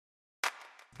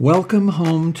Welcome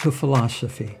home to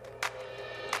philosophy,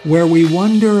 where we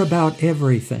wonder about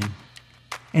everything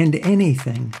and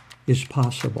anything is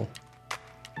possible.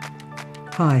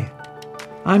 Hi,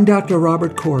 I'm Dr.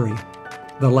 Robert Corey,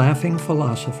 the Laughing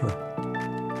Philosopher.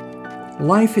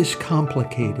 Life is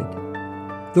complicated.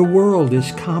 The world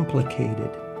is complicated,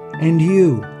 and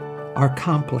you are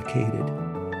complicated.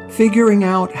 Figuring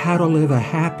out how to live a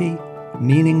happy,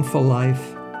 meaningful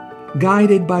life,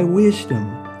 guided by wisdom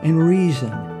and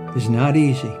reason, is not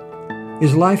easy.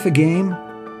 Is life a game?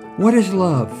 What is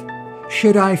love?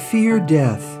 Should I fear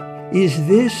death? Is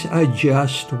this a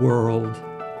just world?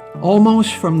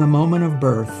 Almost from the moment of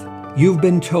birth, you've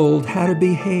been told how to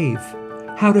behave,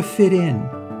 how to fit in,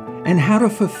 and how to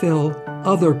fulfill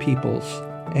other people's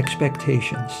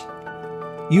expectations.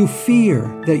 You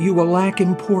fear that you will lack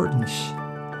importance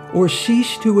or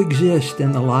cease to exist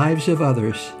in the lives of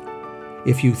others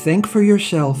if you think for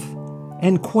yourself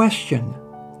and question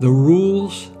the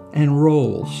rules and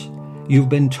roles you've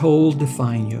been told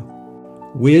define you.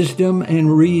 Wisdom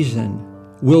and reason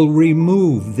will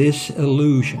remove this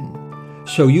illusion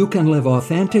so you can live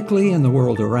authentically in the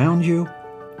world around you,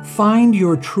 find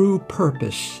your true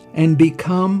purpose, and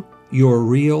become your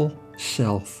real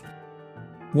self.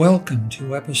 Welcome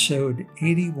to episode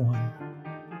 81.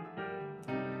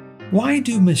 Why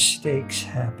do mistakes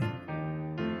happen?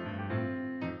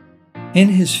 In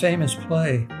his famous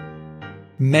play,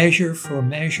 Measure for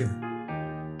Measure,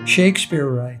 Shakespeare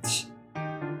writes,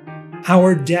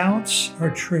 "Our doubts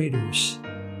are traitors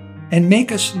and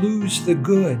make us lose the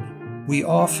good we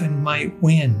often might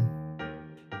win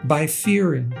by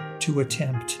fearing to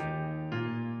attempt."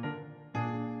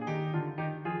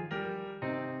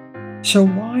 So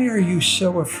why are you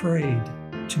so afraid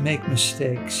to make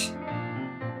mistakes?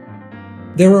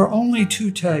 There are only two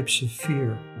types of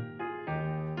fear.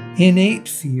 Innate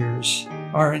fears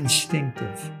are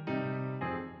instinctive.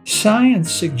 Science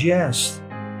suggests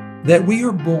that we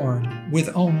are born with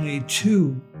only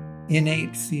two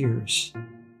innate fears: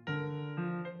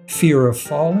 fear of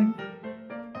falling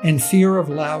and fear of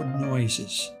loud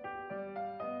noises.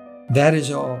 That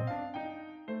is all.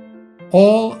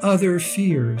 All other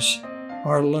fears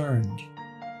are learned.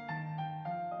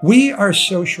 We are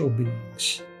social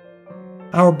beings.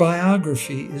 Our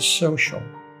biography is social.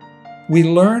 We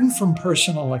learn from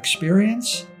personal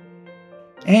experience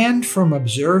and from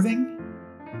observing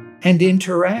and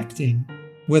interacting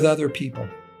with other people.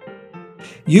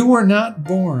 You were not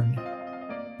born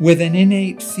with an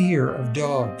innate fear of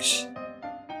dogs.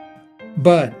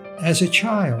 But as a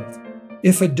child,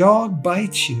 if a dog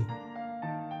bites you,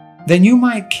 then you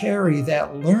might carry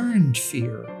that learned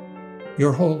fear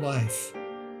your whole life.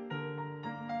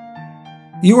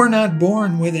 You are not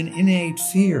born with an innate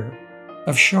fear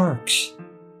of sharks.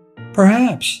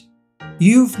 Perhaps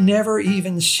you've never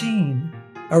even seen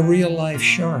a real-life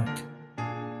shark.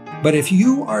 But if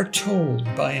you are told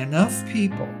by enough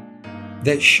people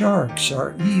that sharks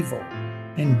are evil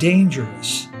and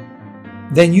dangerous,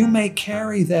 then you may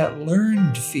carry that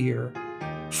learned fear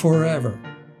forever.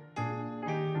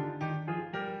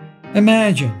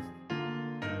 Imagine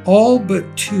all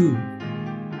but two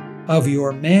of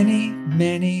your many,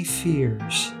 many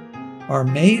fears are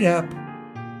made up,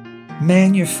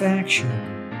 manufactured,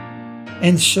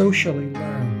 and socially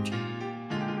learned.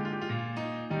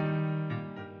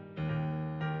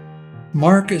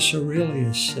 Marcus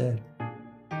Aurelius said,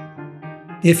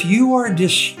 "If you are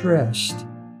distressed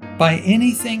by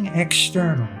anything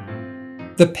external,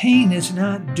 the pain is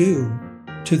not due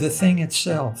to the thing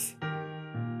itself,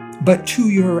 but to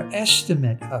your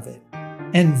estimate of it,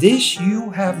 and this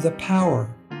you have the power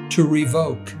to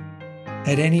revoke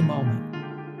at any moment."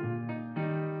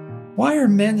 Why are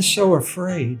men so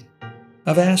afraid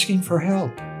of asking for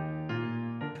help?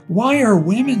 Why are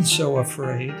women so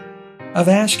afraid of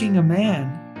asking a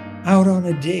man out on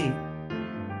a date?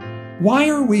 Why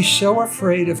are we so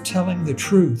afraid of telling the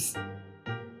truth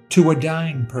to a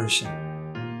dying person?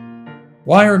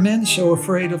 Why are men so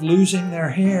afraid of losing their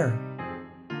hair?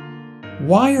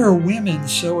 Why are women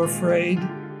so afraid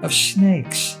of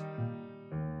snakes?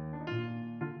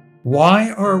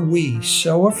 Why are we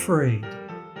so afraid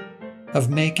of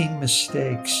making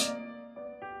mistakes?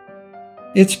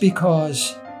 It's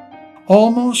because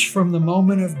almost from the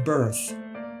moment of birth,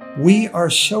 we are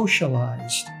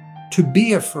socialized to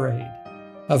be afraid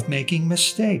of making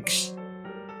mistakes.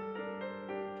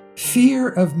 Fear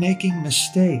of making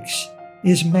mistakes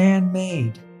is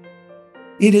man-made.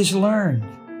 It is learned.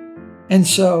 And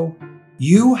so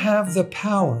you have the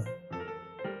power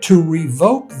to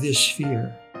revoke this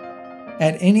fear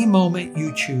at any moment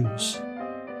you choose.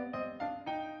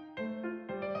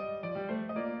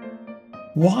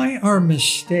 Why are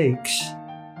mistakes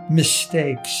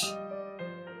mistakes?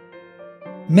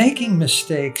 Making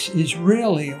mistakes is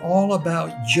really all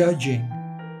about judging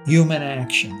human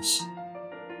actions.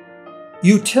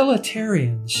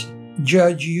 Utilitarians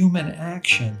judge human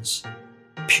actions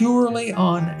purely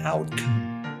on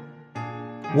outcome.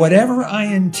 Whatever I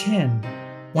intend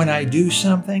when I do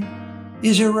something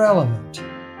is irrelevant.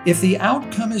 If the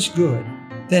outcome is good,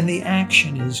 then the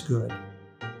action is good.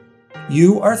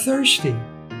 You are thirsty,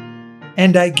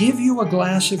 and I give you a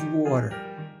glass of water.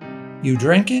 You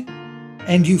drink it,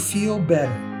 and you feel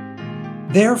better.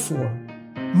 Therefore,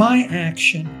 my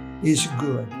action is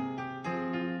good.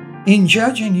 In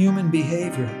judging human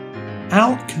behavior,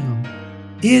 outcome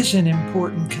is an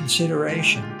important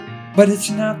consideration, but it's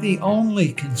not the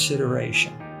only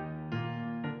consideration.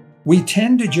 We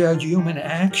tend to judge human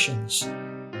actions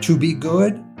to be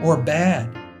good or bad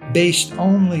based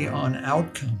only on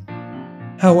outcome.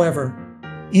 However,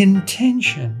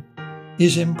 intention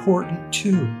is important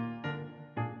too.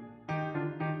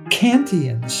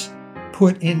 Kantians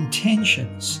put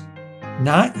intentions,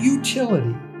 not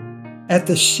utility, at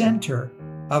the center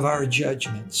of our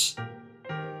judgments.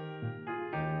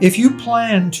 If you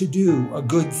plan to do a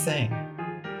good thing,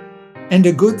 and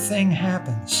a good thing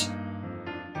happens,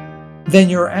 then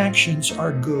your actions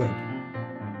are good.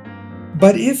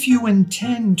 But if you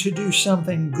intend to do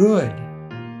something good,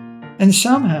 and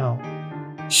somehow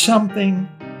something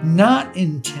not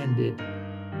intended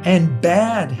and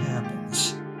bad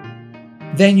happens,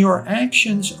 then your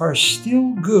actions are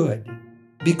still good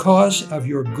because of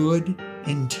your good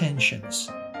intentions.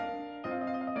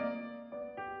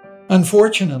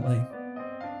 Unfortunately,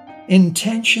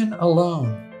 intention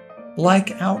alone,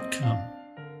 like outcome,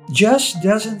 just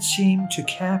doesn't seem to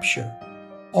capture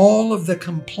all of the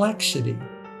complexity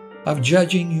of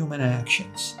judging human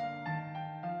actions.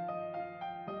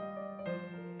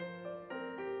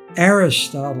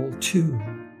 Aristotle, too,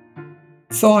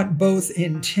 thought both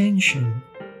intention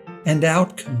and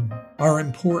outcome are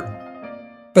important,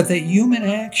 but that human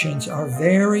actions are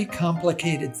very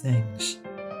complicated things.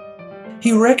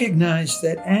 He recognized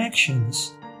that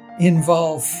actions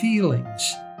involve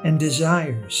feelings and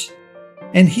desires,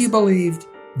 and he believed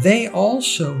they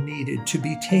also needed to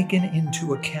be taken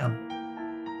into account.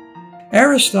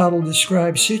 Aristotle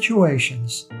describes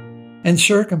situations and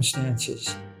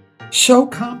circumstances so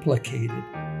complicated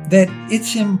that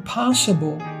it's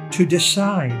impossible to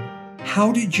decide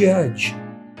how to judge,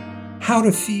 how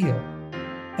to feel,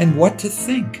 and what to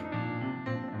think.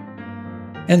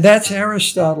 And that's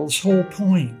Aristotle's whole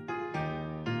point.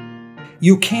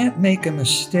 You can't make a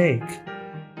mistake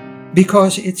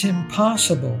because it's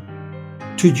impossible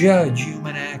to judge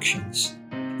human actions.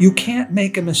 You can't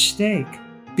make a mistake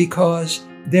because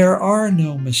there are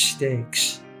no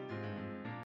mistakes.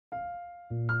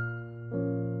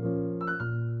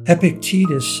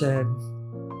 Epictetus said,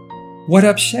 "What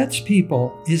upsets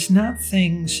people is not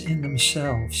things in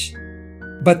themselves,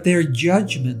 but their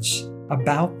judgments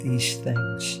about these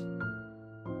things."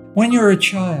 When you're a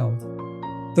child,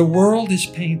 the world is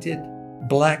painted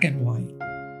black and white.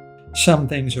 Some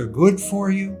things are good for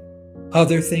you,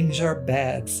 other things are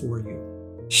bad for you.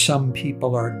 Some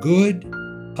people are good,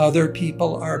 other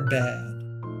people are bad.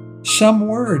 Some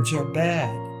words are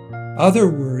bad, other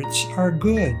words are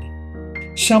good.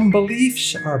 Some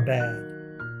beliefs are bad,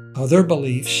 other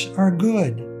beliefs are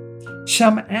good.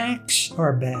 Some acts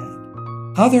are bad,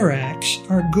 other acts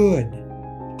are good.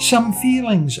 Some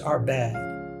feelings are bad,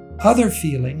 other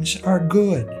feelings are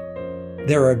good.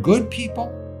 There are good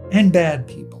people and bad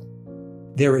people.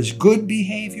 There is good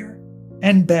behavior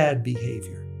and bad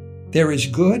behavior. There is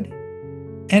good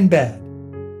and bad.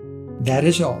 That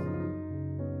is all.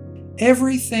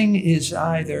 Everything is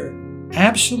either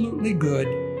absolutely good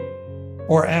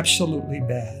or absolutely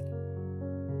bad.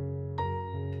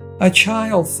 A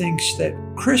child thinks that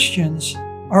Christians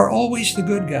are always the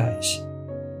good guys.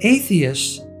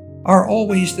 Atheists are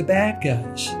always the bad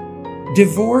guys.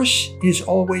 Divorce is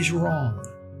always wrong.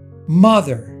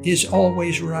 Mother is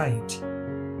always right.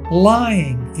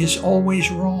 Lying is always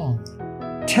wrong.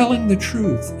 Telling the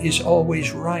truth is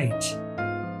always right.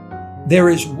 There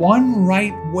is one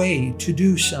right way to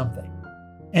do something,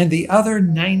 and the other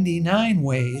 99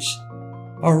 ways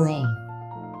are wrong.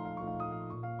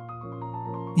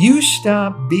 You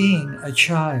stop being a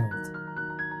child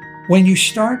when you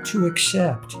start to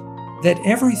accept that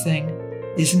everything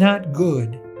is not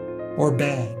good or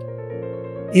bad.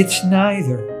 It's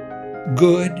neither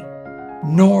good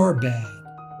nor bad.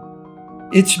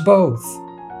 It's both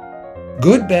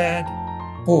good bad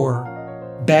or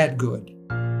bad good.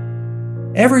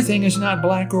 Everything is not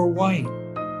black or white.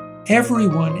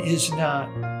 Everyone is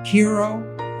not hero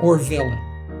or villain.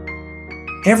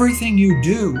 Everything you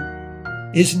do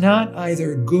is not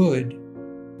either good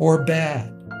or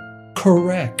bad,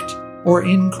 correct or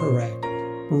incorrect,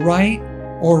 right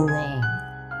or wrong.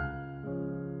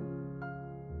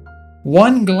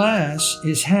 One glass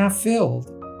is half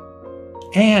filled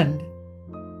and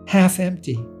half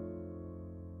empty.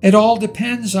 It all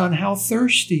depends on how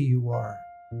thirsty you are.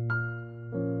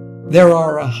 There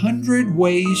are 100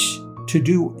 ways to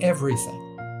do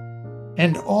everything,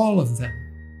 and all of them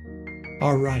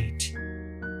are right.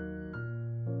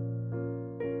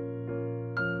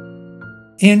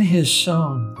 In his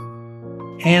song,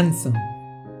 Anthem,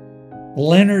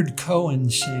 Leonard Cohen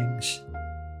sings,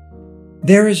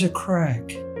 "There is a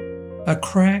crack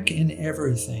in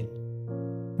everything.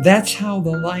 That's how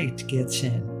the light gets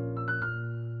in.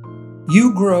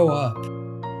 You grow up.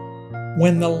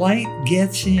 When the light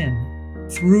gets in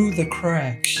through the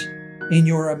cracks in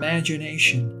your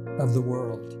imagination of the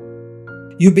world,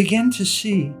 you begin to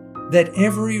see that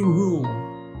every rule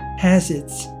has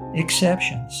its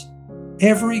exceptions.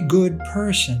 Every good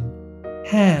person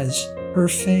has her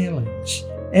failings.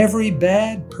 Every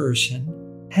bad person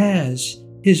has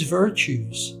his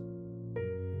virtues.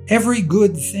 Every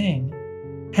good thing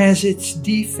has its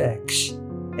defects.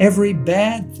 Every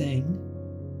bad thing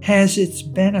has its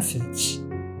benefits.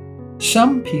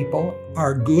 Some people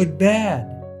are good bad,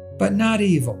 but not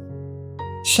evil.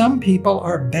 Some people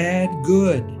are bad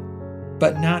good,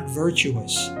 but not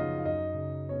virtuous.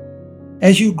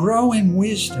 As you grow in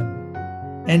wisdom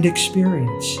and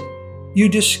experience, you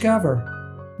discover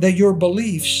that your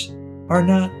beliefs are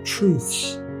not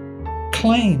truths.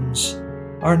 Claims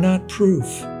are not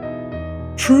proof.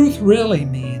 Truth really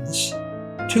means,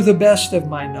 to the best of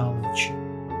my knowledge.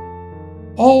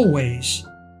 Always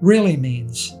really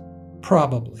means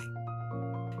probably.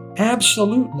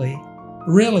 Absolutely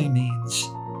really means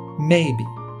maybe.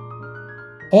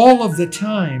 All of the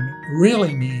time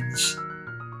really means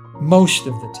most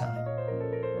of the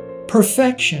time.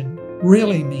 Perfection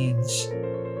really means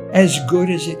as good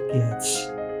as it gets.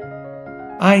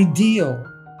 Ideal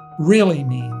really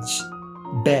means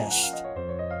best.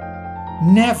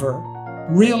 Never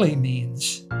really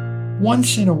means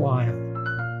once in a while.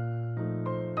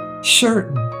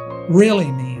 Certain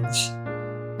really means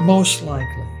most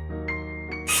likely.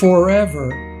 Forever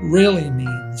really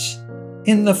means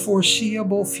in the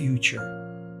foreseeable future.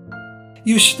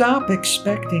 You stop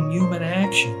expecting human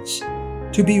actions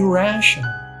to be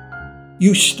rational.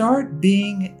 You start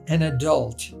being an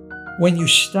adult when you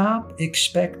stop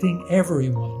expecting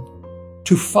everyone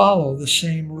to follow the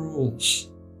same rules.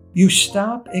 You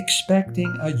stop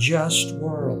expecting a just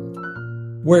world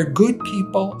where good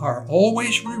people are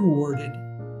always rewarded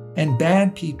and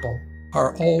bad people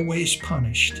are always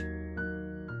punished.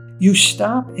 You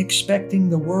stop expecting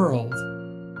the world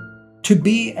to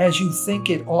be as you think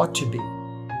it ought to be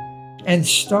and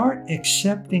start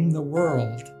accepting the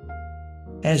world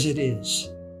as it is.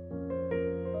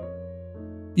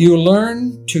 You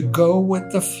learn to go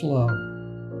with the flow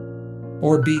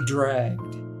or be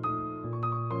dragged.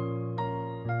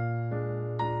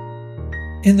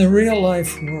 In the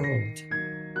real-life world,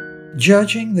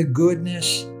 judging the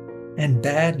goodness and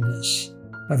badness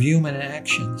of human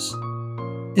actions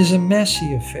is a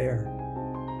messy affair.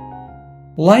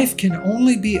 Life can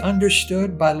only be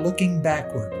understood by looking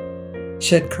backward,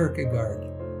 said Kierkegaard,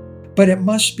 but it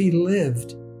must be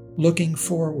lived looking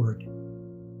forward.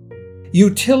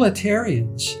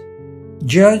 Utilitarians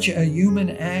judge a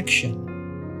human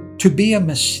action to be a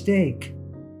mistake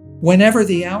whenever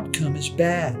the outcome is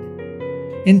bad.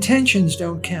 Intentions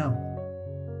don't count.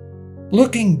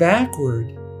 Looking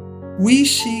backward, we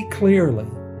see clearly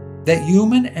that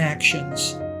human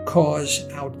actions cause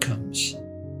outcomes.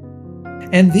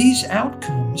 And these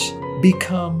outcomes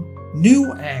become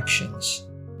new actions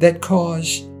that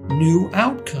cause new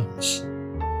outcomes.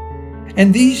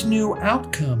 And these new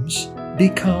outcomes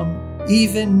become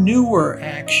even newer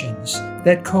actions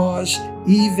that cause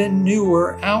even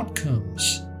newer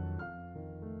outcomes.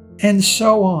 And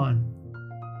so on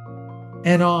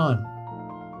and on.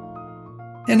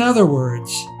 In other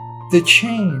words, the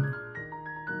chain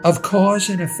of cause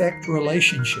and effect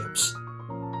relationships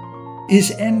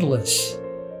is endless.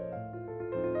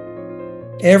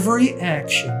 Every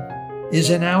action is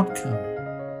an outcome,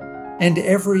 and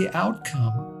every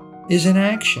outcome is an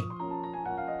action.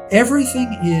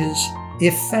 Everything is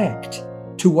effect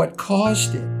to what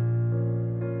caused it,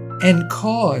 and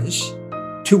cause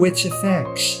to its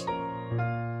effects.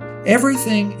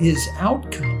 Everything is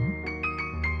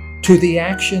outcome to the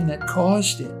action that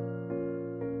caused it,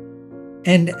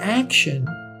 and action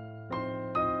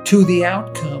to the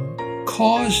outcome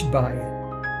caused by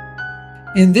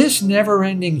it. In this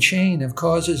never-ending chain of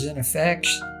causes and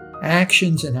effects,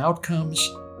 actions and outcomes,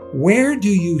 where do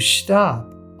you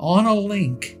stop on a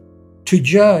link to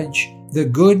judge the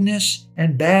goodness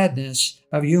and badness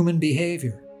of human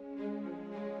behavior?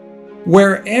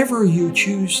 Wherever you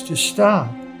choose to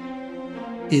stop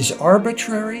is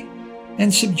arbitrary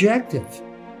and subjective.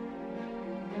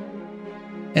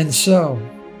 And so,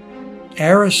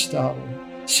 Aristotle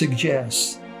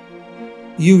suggests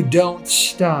you don't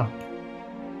stop.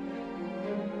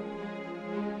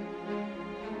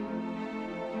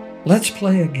 Let's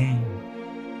play a game.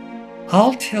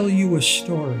 I'll tell you a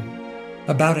story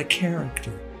about a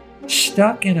character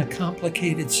stuck in a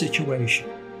complicated situation.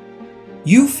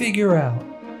 You figure out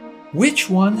which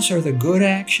ones are the good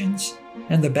actions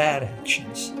and the bad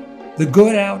actions, the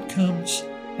good outcomes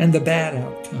and the bad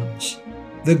outcomes,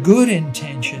 the good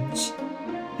intentions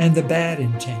and the bad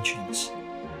intentions.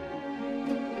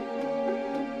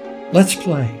 Let's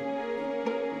play.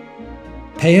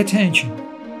 Pay attention.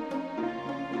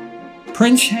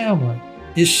 Prince Hamlet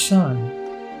is son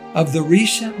of the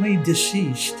recently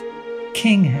deceased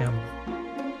King Hamlet.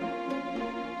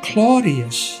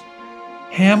 Claudius,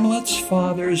 Hamlet's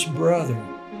father's brother,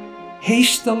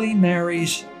 hastily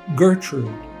marries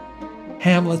Gertrude,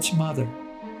 Hamlet's mother,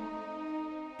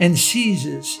 and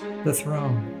seizes the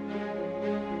throne.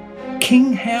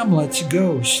 King Hamlet's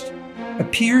ghost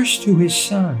appears to his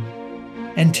son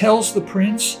and tells the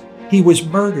prince he was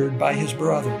murdered by his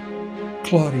brother,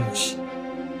 Claudius.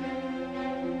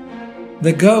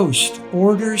 The ghost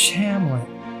orders Hamlet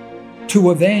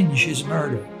to avenge his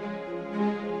murder.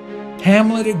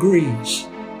 Hamlet agrees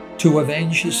to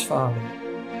avenge his father.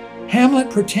 Hamlet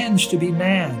pretends to be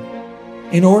mad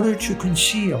in order to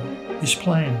conceal his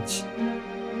plans.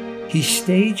 He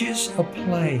stages a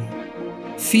play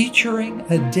featuring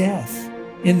a death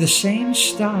in the same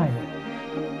style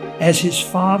as his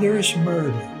father's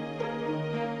murder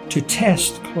to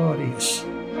test Claudius.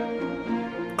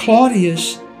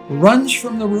 Claudius runs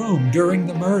from the room during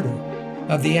the murder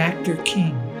of the actor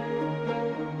king.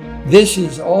 This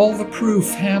is all the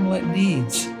proof Hamlet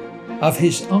needs of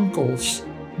his uncle's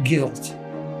guilt.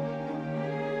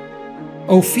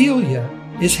 Ophelia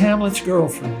is Hamlet's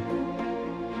girlfriend,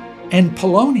 and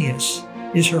Polonius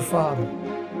is her father.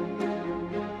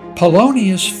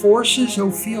 Polonius forces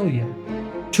Ophelia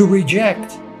to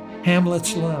reject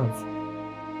Hamlet's love.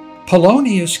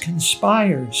 Polonius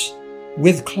conspires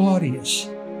with Claudius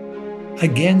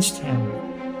against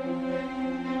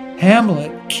Hamlet.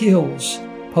 Hamlet kills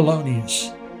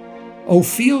Polonius.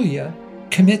 Ophelia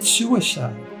commits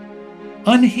suicide,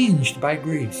 unhinged by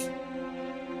grief.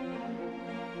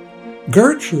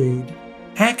 Gertrude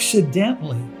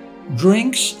accidentally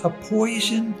drinks a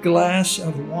poisoned glass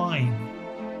of wine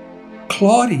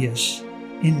Claudius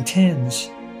intends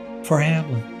for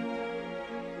Hamlet.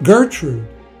 Gertrude,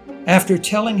 after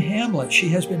telling Hamlet she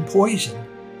has been poisoned,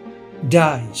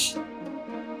 dies.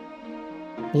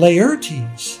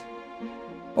 Laertes,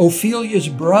 Ophelia's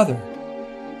brother,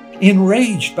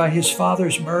 enraged by his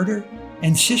father's murder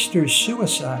and sister's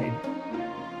suicide,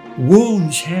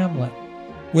 wounds Hamlet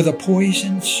with a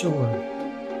poisoned sword.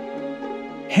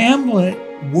 Hamlet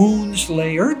wounds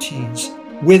Laertes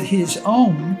with his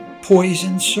own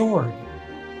poisoned sword.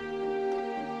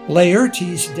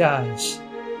 Laertes dies.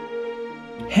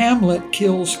 Hamlet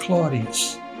kills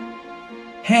Claudius.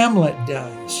 Hamlet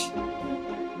dies.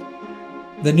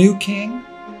 The new king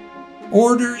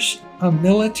orders a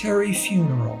military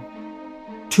funeral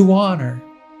to honor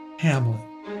Hamlet.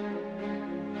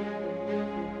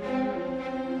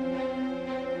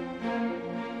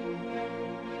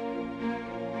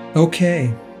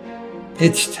 Okay,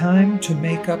 it's time to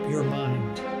make up your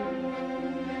mind.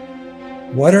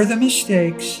 What are the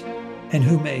mistakes and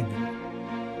who made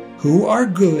them? Who are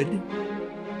good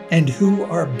and who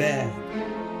are bad?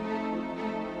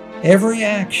 Every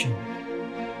action,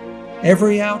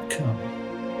 every outcome,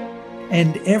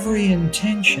 and every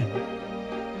intention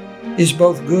is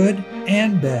both good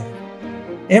and bad.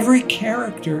 Every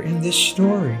character in this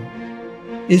story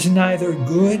is neither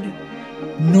good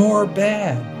nor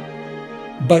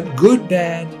bad, but good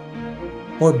bad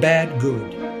or bad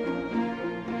good.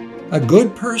 A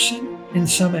good person in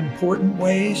some important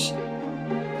ways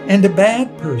and a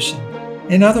bad person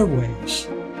in other ways.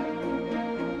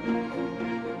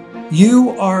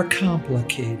 You are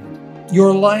complicated.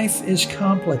 Your life is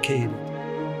complicated,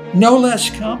 no less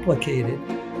complicated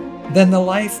than the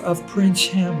life of Prince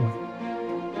Hamlet.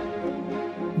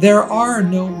 There are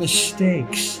no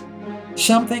mistakes.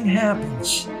 Something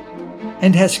happens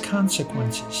and has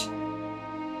consequences,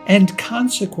 and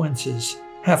consequences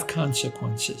have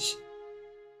consequences.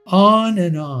 On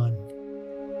and on.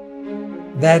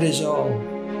 That is all.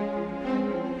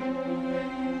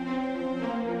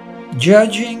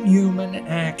 Judging human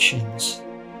actions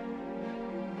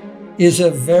is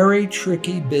a very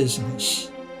tricky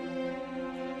business.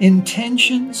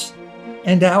 Intentions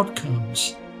and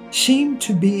outcomes seem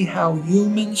to be how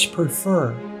humans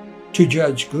prefer to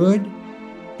judge good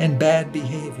and bad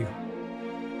behavior.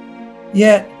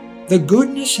 Yet, the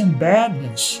goodness and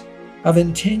badness of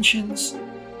intentions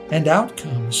and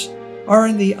outcomes are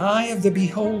in the eye of the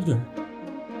beholder.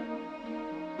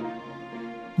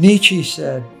 Nietzsche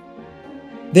said,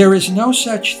 "There is no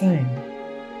such thing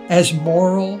as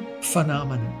moral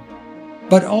phenomena,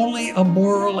 but only a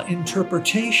moral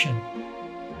interpretation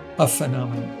of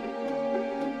phenomena."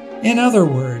 In other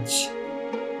words,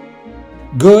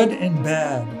 good and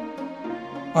bad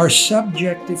are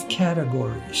subjective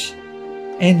categories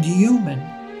and human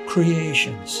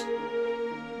creations.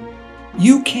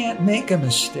 You can't make a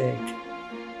mistake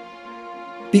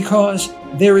because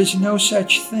there is no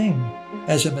such thing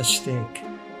as a mistake.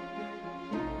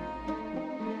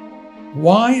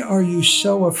 Why are you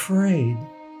so afraid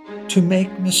to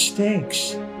make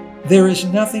mistakes? There is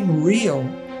nothing real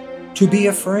to be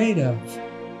afraid of.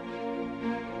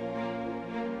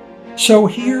 So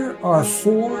here are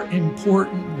 4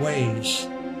 important ways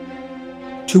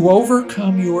to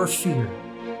overcome your fear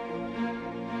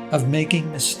of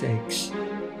making mistakes.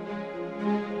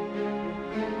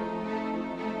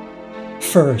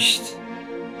 First,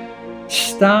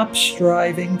 stop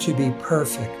striving to be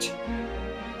perfect.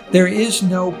 There is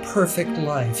no perfect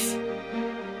life.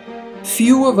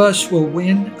 Few of us will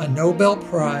win a Nobel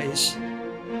Prize,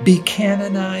 be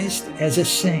canonized as a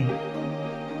saint,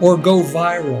 or go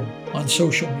viral on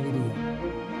social media.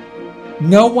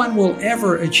 No one will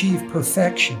ever achieve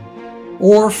perfection,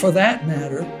 or for that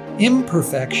matter,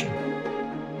 imperfection.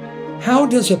 How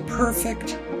does a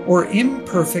perfect or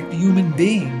imperfect human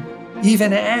being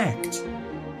even act?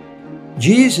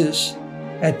 Jesus,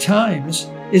 at times,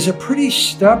 is a pretty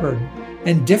stubborn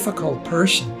and difficult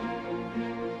person.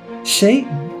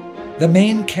 Satan, the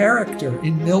main character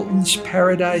in Milton's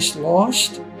Paradise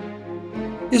Lost,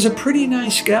 is a pretty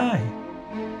nice guy.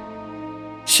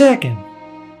 Second,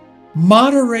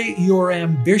 moderate your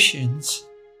ambitions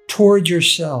toward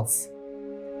yourself.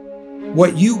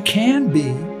 What you can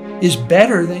be is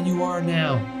better than you are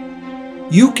now.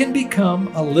 You can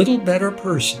become a little better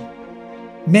person,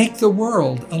 make the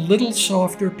world a little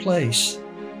softer place,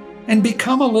 and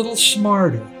become a little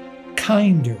smarter,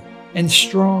 kinder, and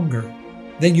stronger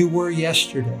than you were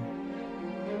yesterday.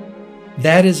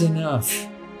 That is enough.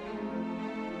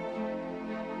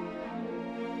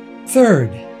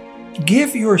 Third,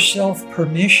 give yourself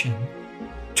permission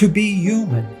to be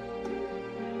human.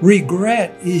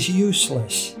 Regret is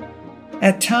useless.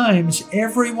 At times,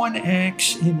 everyone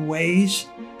acts in ways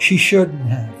she shouldn't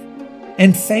have,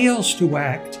 and fails to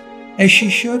act as she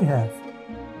should have.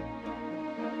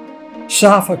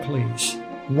 Sophocles,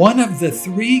 one of the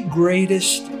 3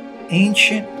 greatest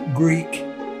ancient Greek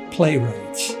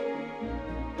playwrights,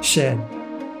 said,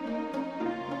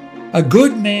 "A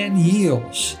good man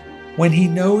yields when he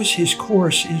knows his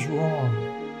course is wrong,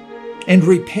 and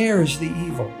repairs the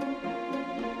evil.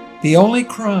 The only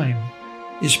crime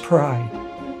is pride.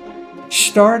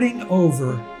 Starting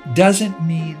over doesn't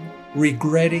mean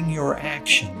regretting your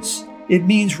actions. It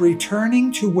means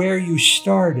returning to where you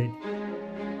started,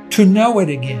 to know it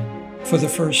again for the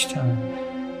first time.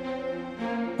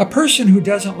 A person who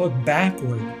doesn't look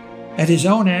backward at his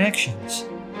own actions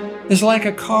is like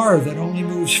a car that only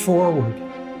moves forward.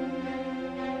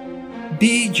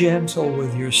 Be gentle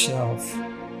with yourself.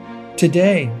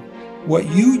 Today, what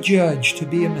you judge to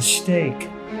be a mistake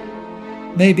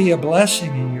may be a blessing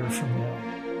a year from now,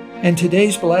 and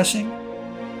today's blessing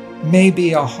may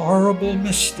be a horrible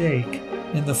mistake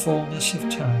in the fullness of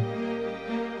time.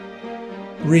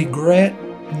 Regret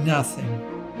nothing.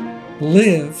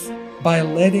 Live by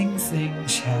letting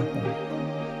things happen."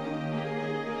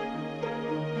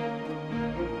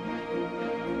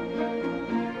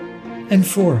 And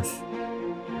fourth,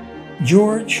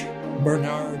 George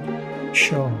Bernard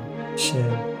Shaw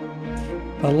said,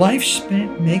 "A life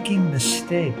spent making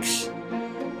mistakes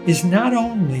is not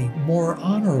only more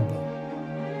honorable,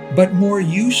 but more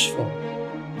useful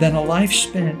than a life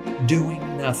spent doing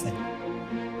nothing."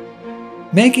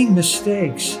 Making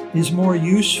mistakes is more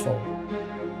useful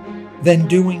than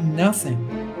doing nothing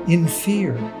in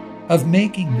fear of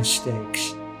making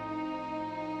mistakes.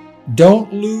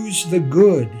 Don't lose the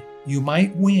good you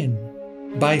might win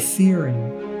by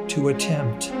fearing to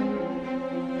attempt.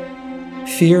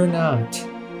 Fear not.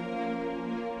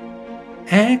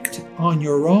 Act on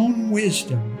your own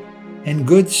wisdom and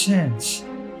good sense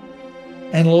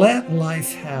and let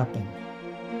life happen.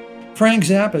 Frank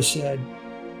Zappa said,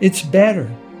 "It's better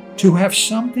to have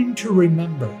something to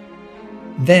remember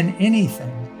than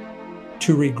anything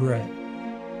to regret."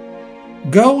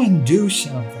 Go and do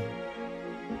something.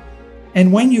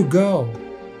 And when you go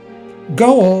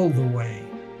all the way.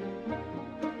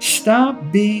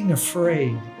 Stop being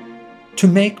afraid to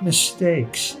make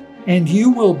mistakes, and you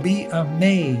will be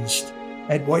amazed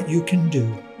at what you can do.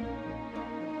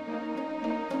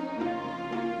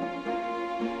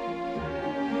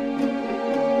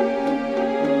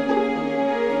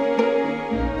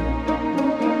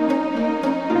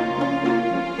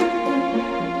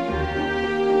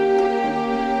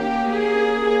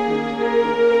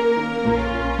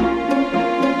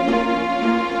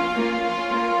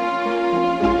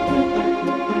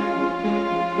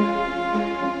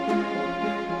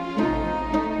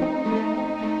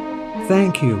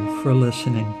 Thank you for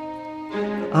listening.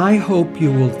 I hope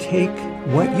you will take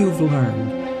what you've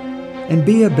learned and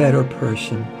be a better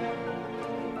person.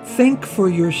 Think for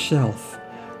yourself.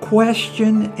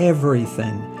 Question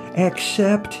everything.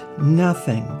 Accept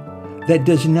nothing that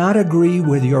does not agree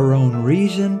with your own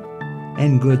reason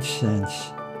and good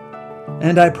sense.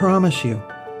 And I promise you,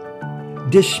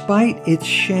 despite its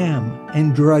sham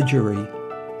and drudgery,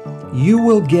 you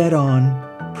will get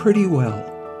on pretty well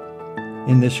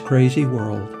in this crazy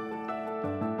world.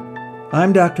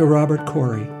 I'm Dr. Robert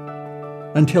Corey.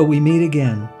 Until we meet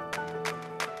again,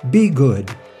 be good.